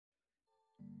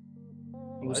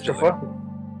Mustafa?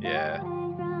 Yeah.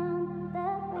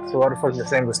 So what the fuck you're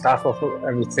saying Mustafa for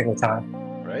every single time?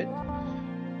 Right?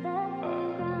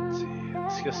 Let's see.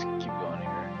 Let's just keep going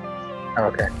here.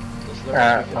 Oh, okay.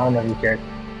 I I don't know if you care.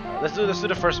 Let's do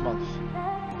the first month.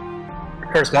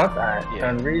 First month? Alright. Yeah.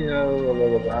 Unreasonable, blah,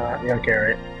 blah, blah. You don't care,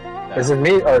 right? No. Is it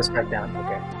me or is Smackdown?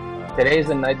 Okay. Today's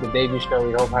the night, the debut show.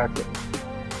 We hope happy.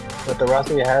 With the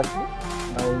roster we have,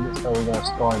 so we're gonna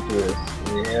storm through this.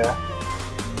 Yeah.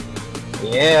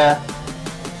 Yeah.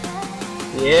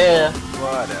 Yeah.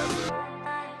 Whatever.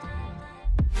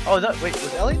 Oh, no, wait,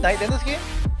 was LA Knight in this game?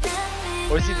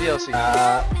 Or is he DLC?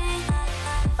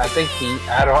 I think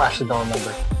I actually don't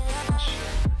remember.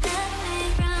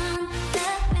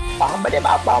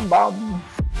 Bum, bum.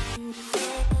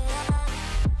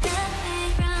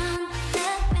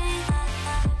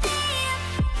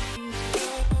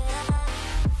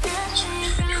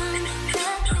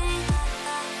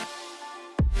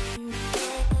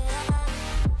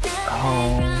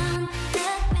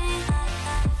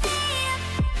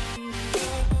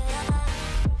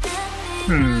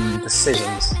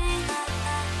 Decisions.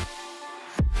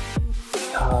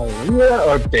 Rhea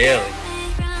or Bailey?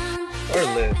 Or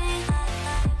Liv?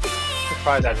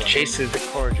 Surprised that Chase is the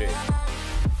Corey.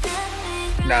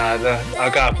 Nah, I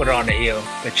gotta put her on the heel.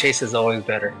 The Chase is always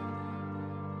better.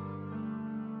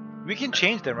 We can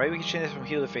change them, right? We can change this from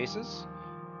heel to faces?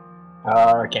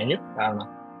 Can you? I don't know.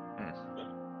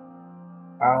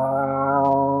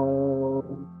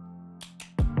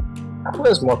 I feel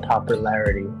there's more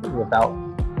popularity without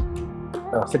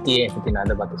 58 and 59,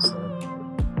 they're about the same.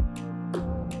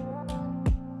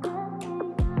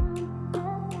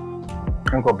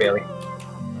 I'm gonna go Bailey.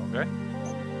 Okay.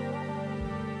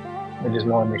 I just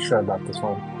want to make sure about this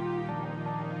one.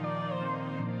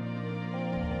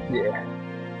 Yeah.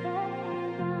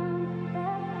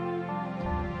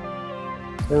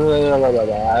 I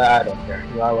don't care.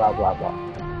 Blah blah blah blah.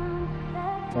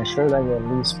 Ensure that your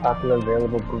least popular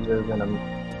available bruiser is gonna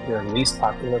your least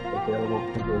popular available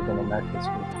bruiser is gonna match this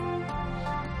week.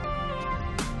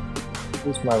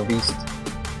 Who's my least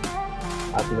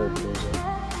popular bruiser?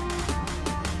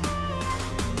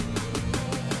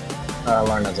 I'll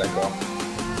learn as I go.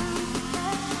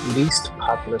 Least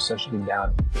popular, so should be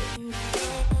down.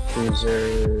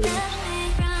 Bruisers.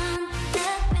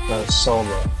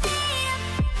 Solo.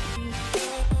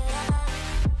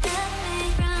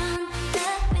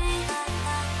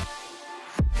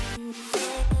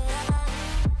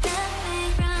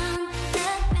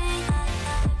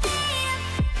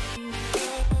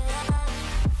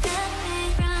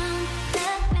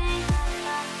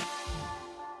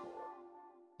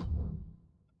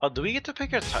 Oh, do we get to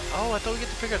pick our title? Oh, I thought we get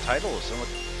to pick our titles.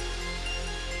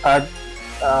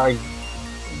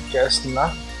 Guess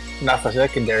not. Not for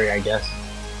secondary, I guess.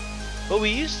 But we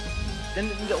used in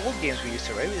the old games we used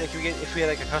to, right? Like if we had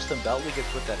like a custom belt, we could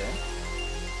put that in.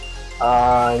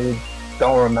 I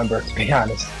don't remember, to be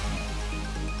honest.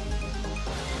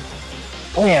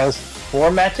 Oh yeah, it was 4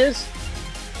 matches.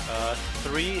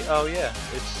 3. Oh yeah,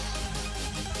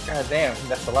 it's. God damn,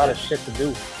 that's a lot of shit to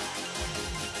do.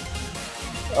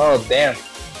 Oh damn,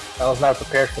 I was not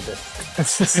prepared for this.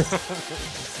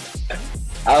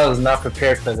 I was not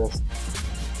prepared for this.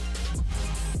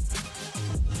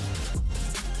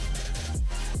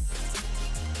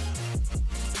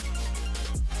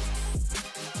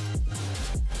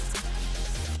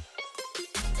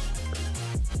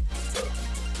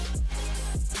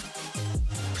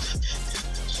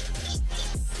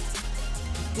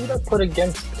 Who did I put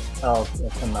against? Oh,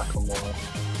 that's a Nakamura.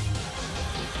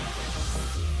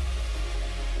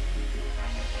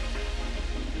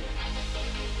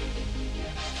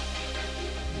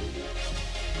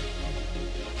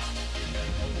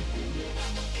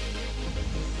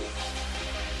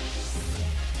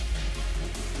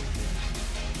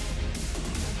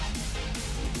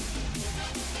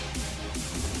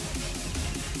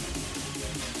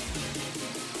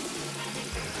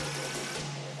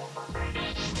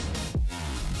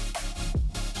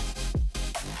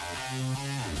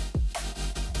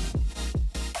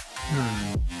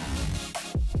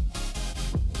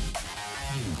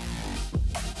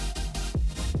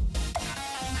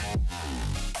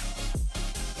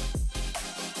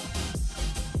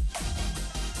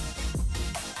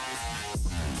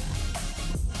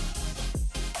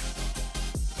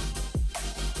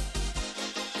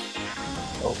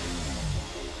 Oh.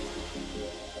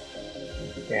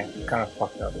 Yeah, kind of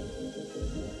fucked up.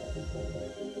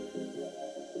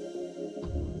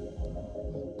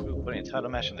 Ooh, putting a title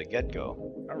match from the get-go.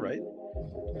 All right. You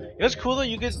know what's cool though?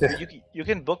 You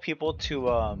can book people to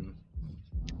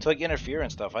like interfere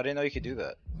and stuff. I didn't know you could do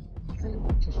that.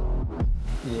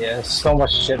 Yeah, so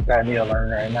much shit that I need to learn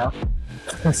right now.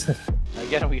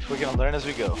 Again, we're gonna learn as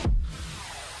we go.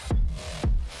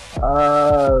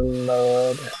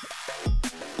 Lord.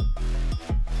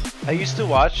 I used to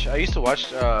watch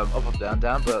Up Up Down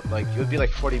Down, but like it would be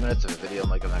like 40 minutes of a video. I'm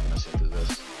like, I'm not gonna sit through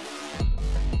this.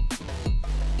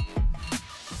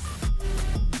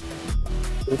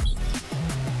 Oops.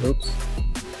 Oops.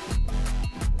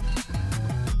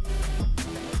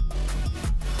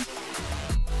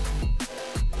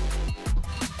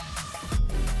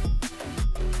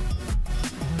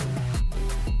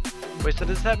 Wait, so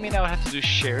does that mean I would have to do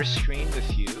share screen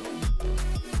with you?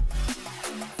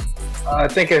 I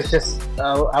think it's just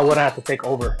I wouldn't have to take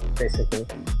over, basically.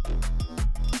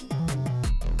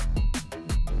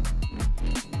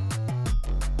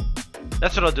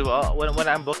 That's what I'll do. When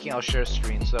I'm booking, I'll share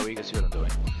screen so that way you can see what I'm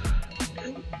doing.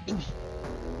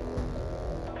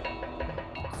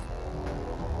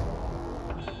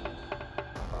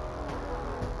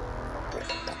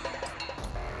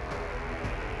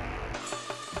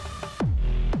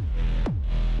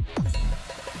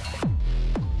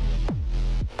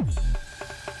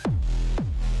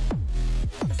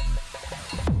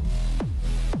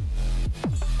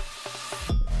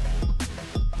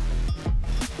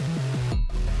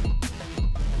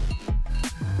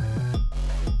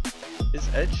 Is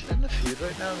Edge in the feud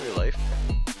right now in real life?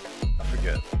 I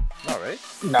forget. Not right?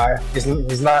 Nah, he's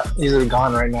not. He's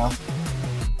gone right now.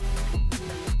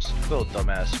 Little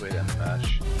dumbass way to end the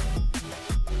match.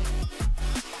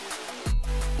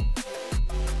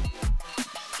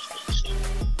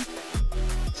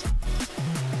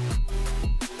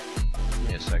 Give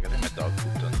me a second. I think my dog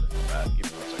pooped on the mat. Give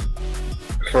me 1 second.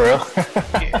 For real?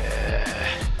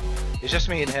 Yeah. It's just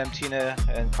me and him. Tina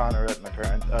and Connor at my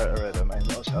at my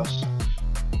in-laws' house.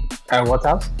 At what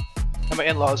house? At my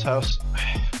in-laws' house.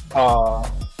 Uh.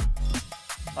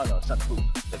 Oh no, it's not poop.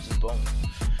 That's his bone.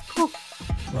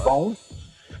 Bone?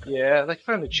 Yeah, like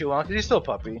for him to chew on, cause he's still a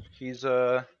puppy. He's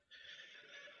like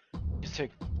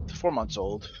 4 months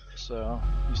old, so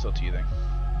he's still teething.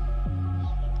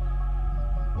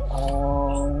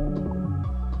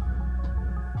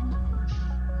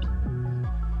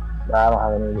 Nah, I don't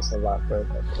have any to say about it.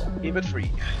 Keep it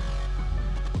free.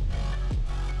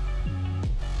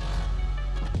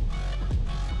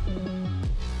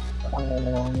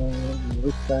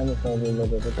 This time it's gonna be a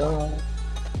little bit down.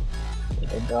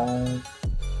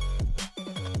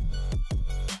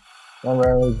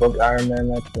 Remember we booked Iron Man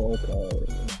match, so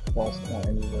false not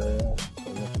anywhere else.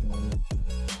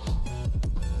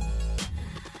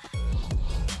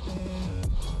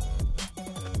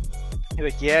 He's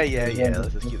like, yeah,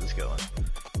 let's just keep this going.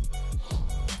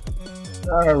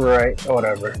 Alright,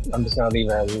 whatever. I'm just gonna leave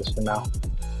it as is for now.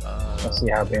 Let's see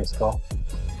how things go.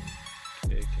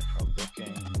 Okay, from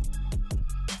booking.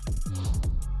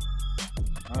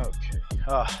 Okay.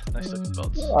 Ah, nice looking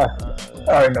belts. I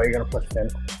already know you're gonna push Finn.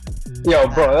 Yo,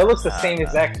 bro, it looks the same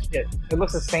exact shit. It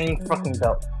looks the same fucking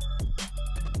belt.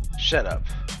 Shut up.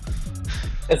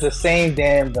 It's the same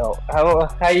damn belt.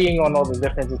 How you gonna know the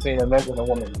difference between a men's and a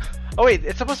woman? Oh wait,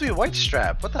 it's supposed to be a white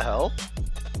strap. What the hell?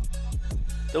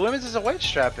 The women's is a white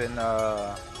strap in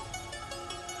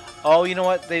Oh, you know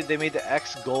what? They made the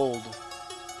X gold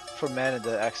for men and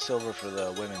the X silver for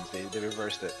the women's. They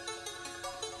reversed it.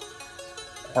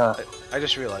 I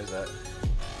just realized that.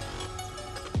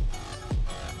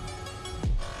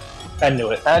 I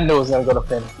knew it. I knew it was gonna go to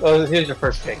Finn. Oh, here's your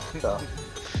first pick. So.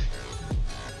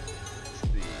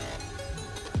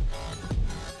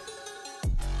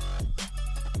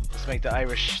 Let's make the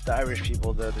Irish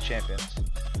people the champions.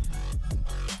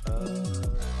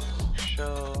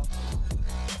 Show.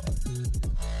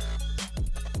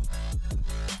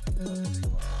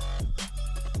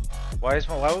 Why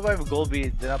would my gold be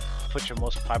did not put your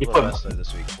most popular wrestler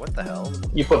this week? What the hell?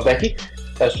 You put Becky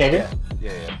as champion?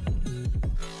 Yeah.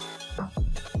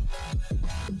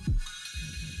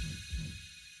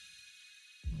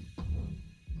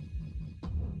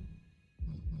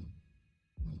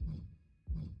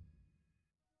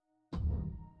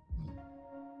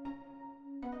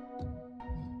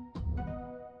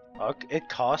 It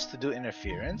costs to do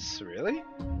interference? Really?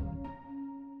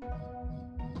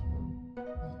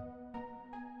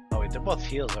 Oh wait, they're both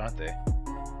heels, aren't they?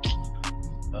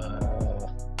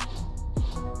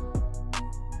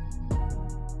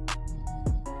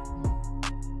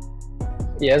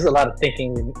 Yeah, there's a lot of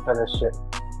thinking for this shit.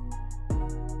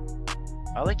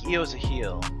 I like Io as a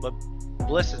heel, but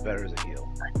Bliss is better as a heel.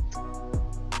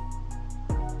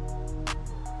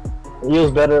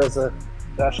 Io's better as a...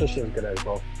 Actually, she's good as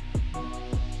both.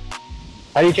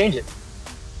 How do you change it?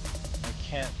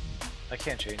 I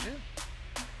can't change it?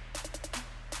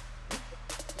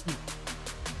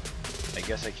 I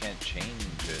guess I can't change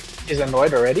it. She's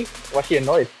annoyed already? Why's she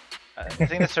annoyed? I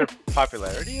think that's her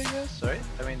popularity, I guess, right?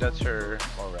 I mean, that's her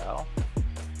morale.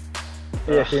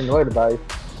 Yeah, she's annoyed about it.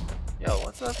 Yo,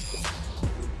 what's up?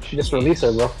 She just released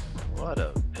her, bro. What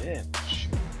a bitch.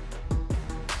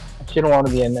 She don't want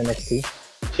to be in NXT.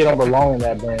 She don't belong in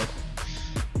that brand.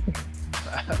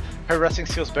 Her wrestling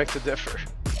skills beg to differ.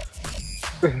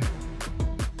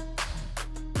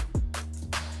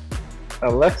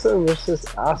 Alexa versus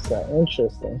Asuka.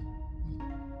 Interesting.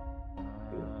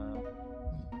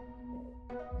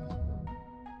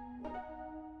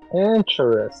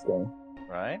 Interesting.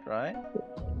 Right.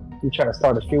 You trying to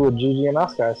start a feud with Gigi and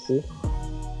Asuka, I see.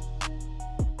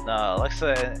 No,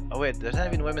 Alexa. Oh wait, there's not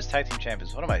even women's tag team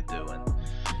champions. What am I doing?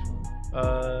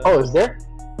 Oh, is there?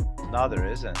 No, there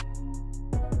isn't.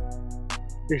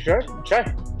 You sure?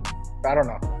 Check. I don't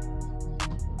know.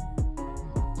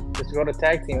 Just go to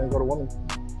tag team and go to women.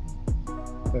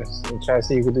 And try to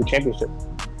see who can do championship.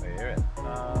 I hear it.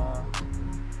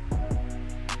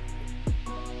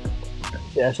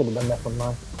 Yeah, I should have done that from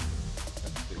mine.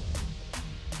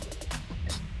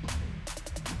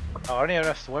 Oh, I don't even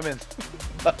have women.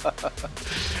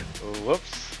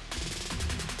 Whoops.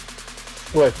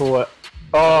 Wait, for what?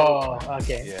 Oh,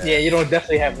 okay. Yeah, you don't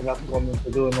definitely have enough women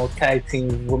to do no tag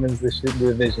team women's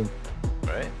division.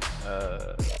 Right?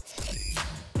 Let's see.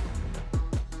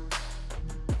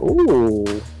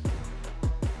 Ooh.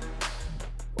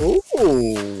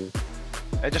 Ooh.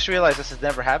 I just realized this has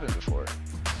never happened before.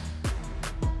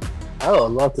 I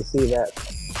would love to see that.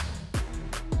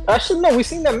 Actually, no, we've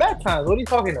seen that mad times. What are you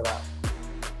talking about?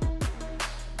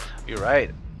 You're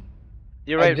right.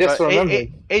 You're right. I just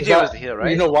remembered. AJ was the heel,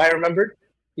 right? You know why I remembered?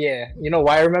 Yeah. You know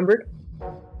why I remembered?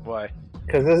 Why?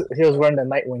 Because he was wearing the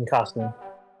Nightwing costume.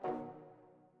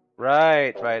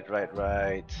 Right.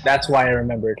 That's why I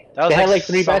remembered. That was they had like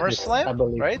 3 SummerSlam, matches, I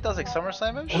believe. Right? That was like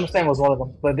SummerSlam-ish? SummerSlam was one of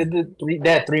them. But they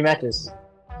had 3 matches.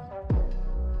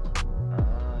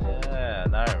 Yeah,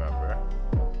 now I remember.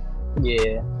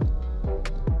 Yeah.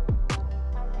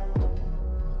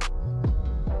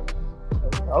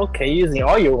 Okay, using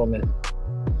all your women.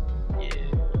 Yeah.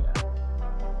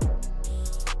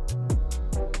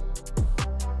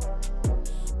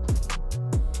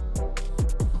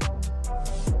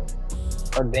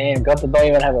 Oh damn, Gunther don't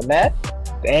even have a match?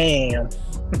 Damn.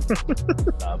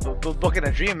 Nah, booking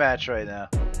a dream match right now.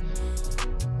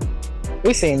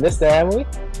 We seen this, haven't we?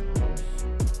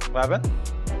 What happened?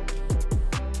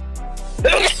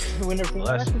 We never seen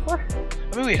that before?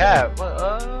 I mean, we have.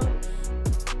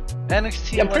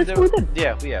 NXT. Yeah, I'm pretty sure we did.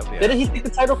 Yeah, we have. Didn't he take the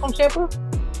title from Ciampa?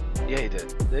 Yeah, he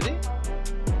did. Did he?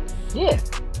 Yeah.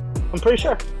 I'm pretty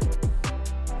sure.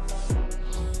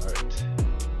 Alright.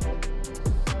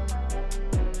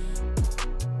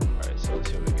 Alright, so let's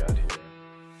see what we got here.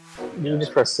 You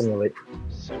just press simulate.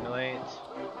 Simulate.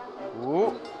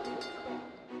 Ooh.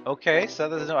 Okay, so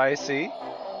there's no IC.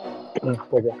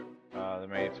 Okay. The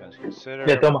main fans consider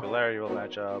Yeah, toma. popularity will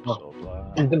match up, so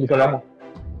blah. Entendí que vamos.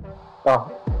 Ah.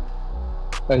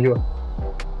 Nanjiroh.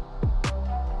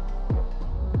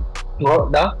 No,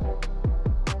 da.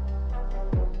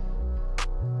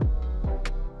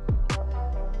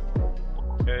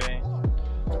 Okay.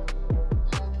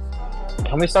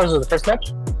 How many stars was the first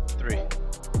match? 3.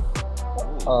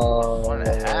 Ooh,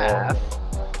 1.5.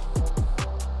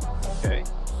 Okay.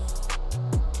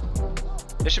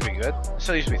 This should be good. This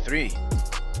still used to be 3.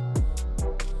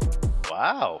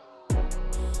 Wow.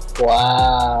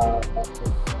 Wow.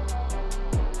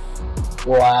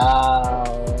 Wow.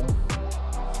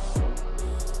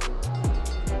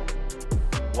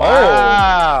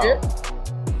 Wow. Oh,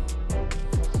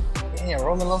 damn,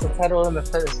 Roman lost the title in the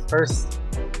first.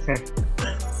 Can't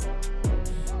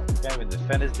even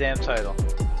defend his damn title.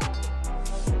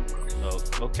 Oh,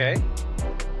 okay.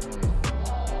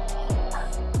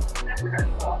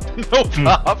 No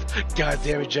pop. God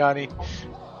damn it, Johnny.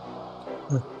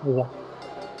 Yeah.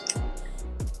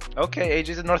 Okay,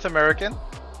 AJ's a North American.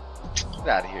 Get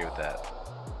out of here with that.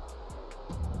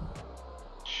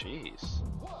 Jeez.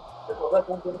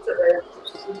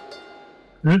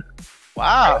 Hmm?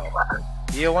 Wow.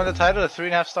 You won the title of a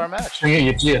 3.5-star match.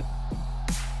 Yeah, yeah.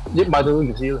 Giết ba thứ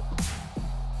nghiệp gì?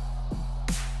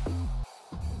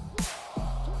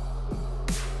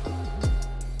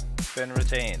 Been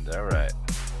retained. All right.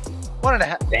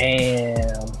 1.5.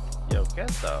 Damn. Yo, get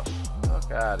the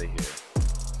fuck out of here.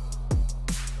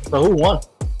 So who won?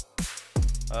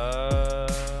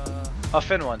 Oh,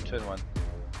 Finn won. Finn won.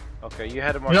 Okay, you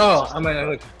had a more. No, I mean,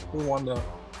 like, who won the?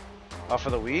 For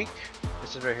the week.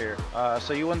 This is right here.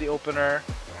 So you won the opener.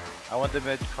 I won the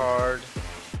mid card,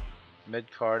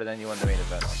 and then you won the main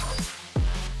event.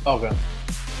 Okay.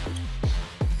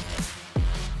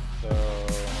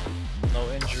 No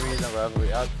injuries, no rivalry.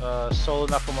 Solo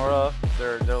Nakamura,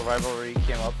 their rivalry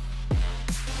came up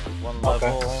one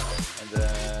level, and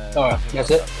then. Alright, that's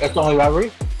it. That's the only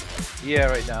rivalry. Yeah,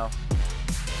 right now.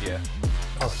 Yeah.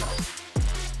 Okay.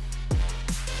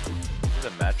 Is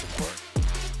it a match report?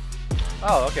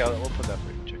 Oh, okay. We'll put that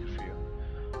for you. Check it for you.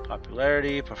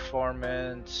 Popularity,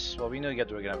 performance. Well, we knew we're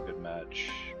gonna have a good match.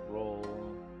 Role.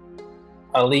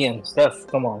 Ali and Steph,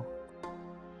 come on.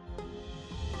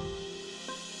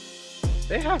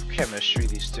 They have chemistry,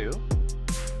 these two.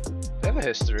 They have a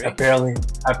history.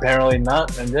 Apparently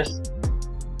not. And this.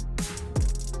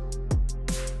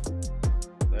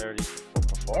 Popularity for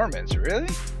performance, really?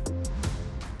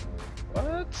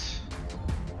 What?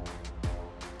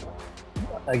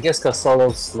 I guess because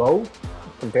Solo's slow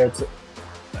compared to.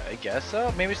 I guess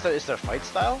so. Maybe it's their fight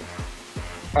style?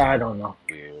 I don't know.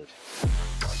 Weird.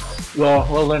 Well,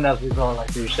 we'll learn as we go,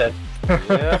 like you said.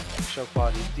 Yeah. Show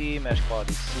quality D, match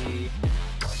quality C.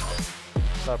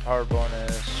 Star power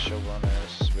bonus, show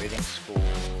bonus, rating score,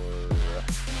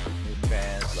 new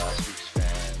fans, last week's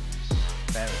fans,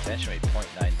 fan retention rate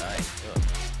 0.99.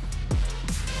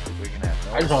 We're gonna have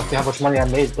no. I just don't see how much money I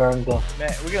made during the.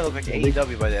 Man, we're gonna look like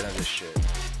AEW by the end of this shit.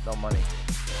 No money.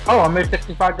 Oh, I made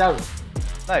 65,000.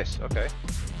 Nice. Okay.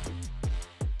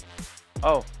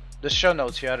 Oh, the show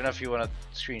notes here. I don't know if you want to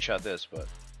screenshot this, but.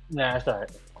 Nah, that's alright.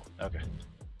 Okay.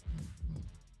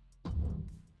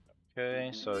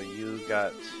 Okay, so you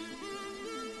got.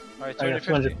 Alright, I got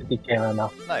 250. 250K right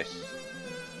now. Nice.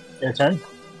 Your turn?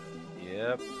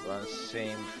 Yep, run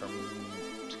same from.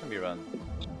 It's gonna be around.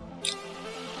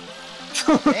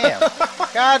 Damn!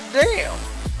 God damn!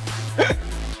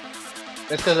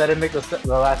 It's because I didn't make the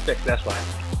last pick, that's why.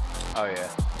 Oh, yeah.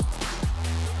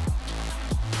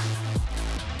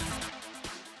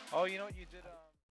 Oh, you know what you did?